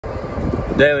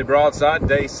Daily Broadside,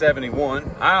 day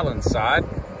 71, Island Side.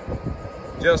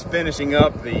 Just finishing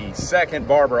up the second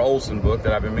Barbara Olson book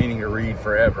that I've been meaning to read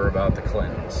forever about the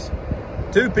Clintons.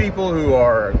 Two people who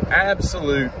are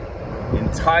absolute,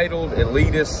 entitled,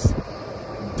 elitist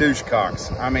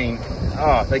douchecocks. I mean,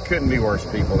 they couldn't be worse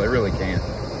people. They really can't.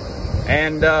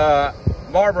 And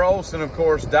Barbara Olson, of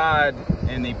course, died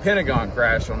in the Pentagon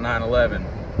crash on 9/11,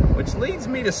 which leads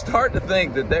me to start to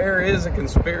think that there is a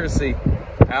conspiracy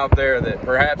out there that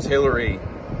perhaps Hillary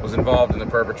was involved in the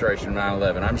perpetration of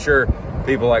 9/11. I'm sure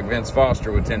people like Vince Foster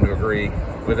would tend to agree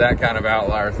with that kind of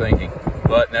outlier thinking,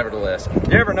 but nevertheless.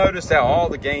 You ever notice how all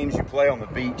the games you play on the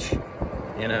beach,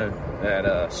 you know,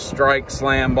 that strike,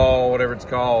 slam ball, whatever it's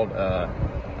called,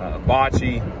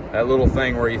 bocce, that little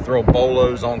thing where you throw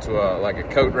bolos onto like a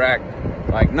coat rack,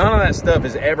 like none of that stuff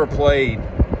is ever played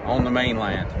on the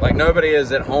mainland. Like nobody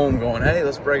is at home going, hey,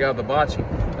 let's break out the bocce.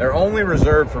 They're only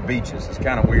reserved for beaches. It's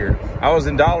kind of weird. I was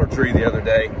in Dollar Tree the other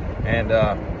day, and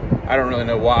I don't really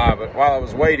know why, but while I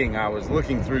was waiting, I was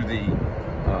looking through the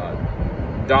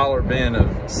dollar bin of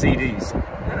CDs.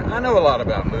 And I know a lot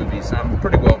about movies. I'm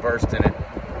pretty well versed in it.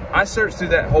 I searched through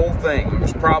that whole thing. There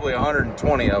was probably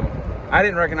 120 of them. I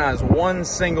didn't recognize one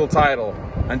single title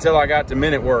until I got to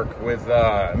Men at Work with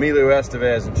Emilio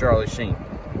Estevez and Charlie Sheen,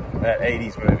 that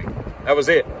 80s movie. That was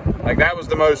it. Like, that was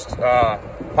the most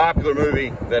popular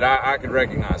movie that I could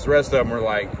recognize. The rest of them were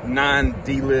like 9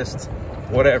 D-list,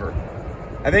 whatever.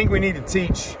 I think we need to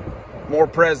teach more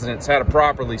presidents how to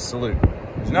properly salute.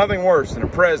 There's nothing worse than a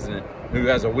president who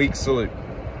has a weak salute.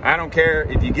 I don't care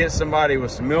if you get somebody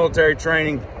with some military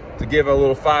training to give a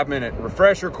little 5-minute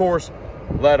refresher course,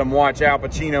 let them watch Al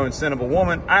Pacino and Sin of a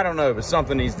Woman. I don't know, but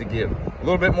something needs to give. A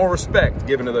little bit more respect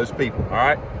given to those people, all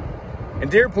right? And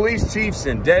dear police chiefs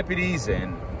and deputies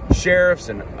and sheriffs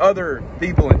and other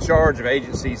people in charge of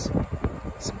agencies,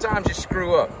 sometimes you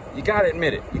screw up. You got to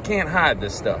admit it. You can't hide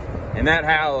this stuff. And that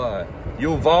how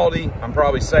Uvalde, I'm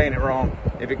probably saying it wrong,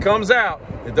 if it comes out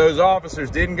that those officers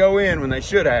didn't go in when they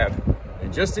should have,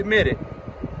 then just admit it.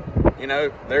 You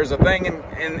know, there's a thing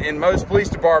in most police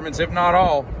departments, if not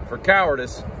all, for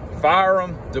cowardice. Fire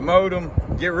them, demote them,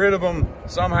 get rid of them,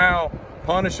 somehow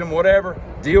punish them, whatever,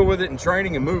 deal with it in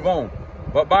training and move on.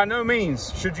 But by no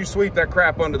means should you sweep that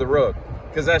crap under the rug,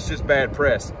 because that's just bad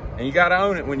press. And you got to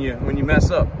own it when you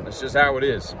mess up. That's just how it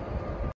is.